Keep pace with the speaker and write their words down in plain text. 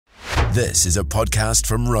This is a podcast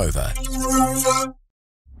from Rover.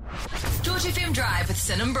 George FM Drive with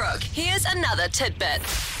Sin and Brooke. Here's another tidbit.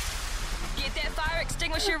 Get that fire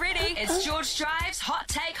extinguisher ready. It's George Drive's Hot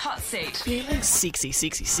Take Hot Seat. Feeling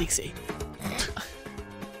sexy.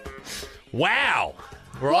 Wow.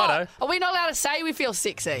 Righto. Are we not allowed to say we feel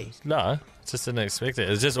sexy? No, just didn't expect it.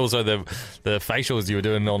 It's just also the facials you were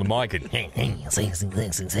doing on the mic.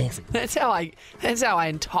 That's how I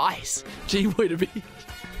entice G-Boy to be.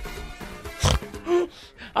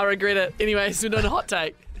 I regret it. Anyways, we're doing a hot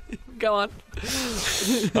take. Go on.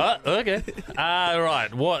 Okay. Right.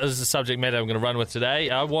 What is the subject matter I'm going to run with today?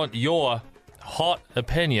 I want your hot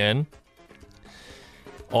opinion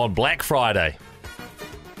on Black Friday.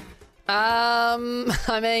 I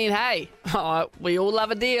mean, hey, we all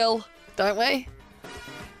love a deal, don't we?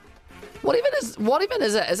 What even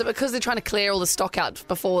is it? Is it because they're trying to clear all the stock out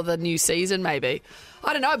before the new season, maybe?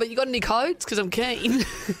 I don't know, but you got any codes? Because I'm keen.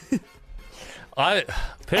 I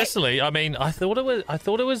personally, I thought it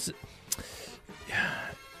was.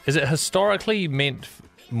 Is it historically meant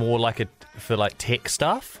more like for tech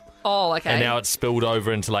stuff? Oh, okay. And now it's spilled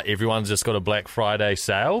over into everyone's just got a Black Friday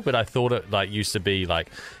sale, but I thought it used to be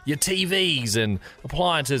your TVs and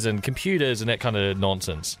appliances and computers and that kind of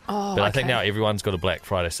nonsense. Oh, but okay. I think now everyone's got a Black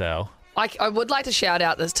Friday sale. I would like to shout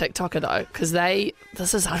out this TikToker though, because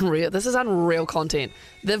this is unreal. This is unreal content.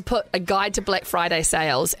 They've put a guide to Black Friday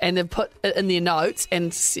sales and they've put it in their notes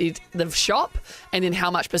and said the shop and then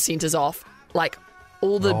how much % is off.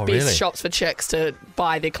 All the best really? shops for chicks to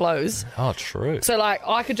buy their clothes. Oh, true. So,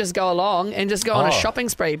 I could just go along and just go on a shopping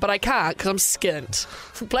spree, but I can't because I'm skint.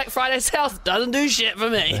 Black Friday sales doesn't do shit for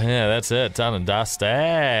me. Yeah, that's it. Done and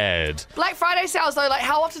dusted. Black Friday sales, though,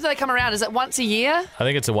 how often do they come around? Is it once a year? I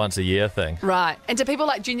think it's a once a year thing. Right. And do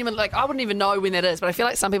people genuinely, I wouldn't even know when that is, but I feel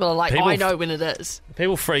like some people are I know when it is.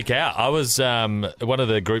 People freak out. I was, one of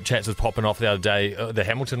the group chats was popping off the other day, the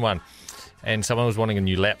Hamilton one. And someone was wanting a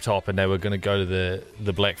new laptop and they were going to go to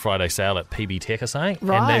the Black Friday sale at PB Tech or something.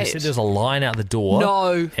 Right. And they said there's a line out the door.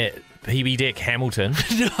 No. At PB Tech Hamilton.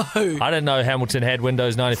 No. I didn't know Hamilton had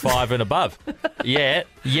Windows 95 and above. Yet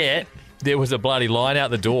there was a bloody line out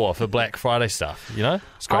the door for Black Friday stuff,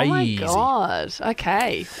 It's crazy. Oh my God.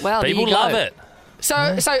 Okay. Well, People there you go. love it.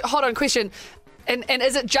 So hold on, question. And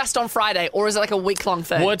is it just on Friday or is it a week-long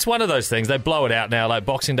thing? Well, it's one of those things. They blow it out now.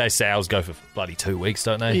 Boxing Day sales go for bloody 2 weeks,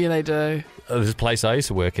 don't they? Yeah, they do. There's a place I used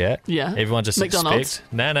to work at. Yeah. Everyone just McDonald's?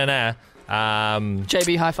 expects. No.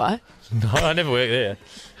 JB Hi-Fi? No, I never worked there.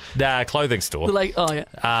 Nah, clothing store. Oh,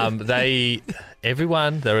 yeah.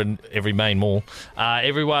 They're in every main mall.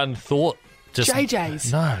 Everyone thought just...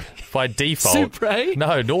 JJ's? No, by default. Supre?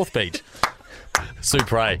 No, North Beach.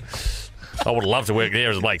 Supre. I would love to work there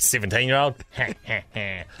as a 17-year-old.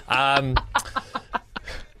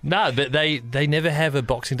 No, but they never have a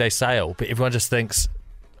Boxing Day sale, but everyone just thinks,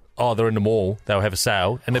 they're in the mall, they'll have a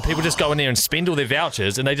sale, and then people just go in there and spend all their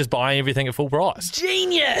vouchers and they just buy everything at full price.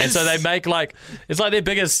 Genius! And so they make it's their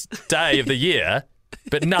biggest day of the year,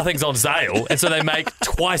 but nothing's on sale, and so they make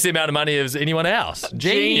twice the amount of money as anyone else.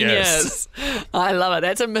 Genius. I love it.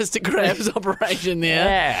 That's a Mr. Krabs operation there.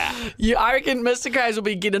 Yeah. I reckon Mr. Krabs will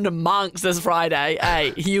be getting amongst this Friday.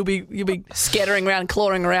 Hey, you'll be scattering around,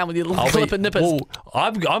 clawing around with your little clipper nippers. Well,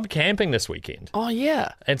 I'm camping this weekend. Oh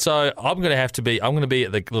yeah. And so I'm going to be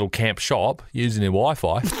at the little camp shop using their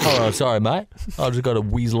Wi-Fi. Oh, sorry, mate. I've just got a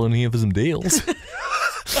weasel in here for some deals.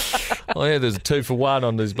 Oh yeah, there's a 2-for-1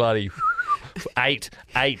 on this bloody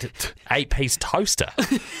 8-piece toaster.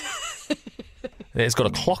 It's got a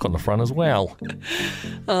clock on the front as well.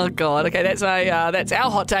 Oh God. Okay, that's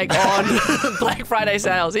our hot take on Black Friday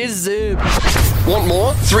sales. Here's Zoom. Want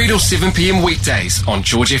more? 3 till 7 p.m. weekdays on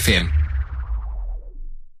George FM.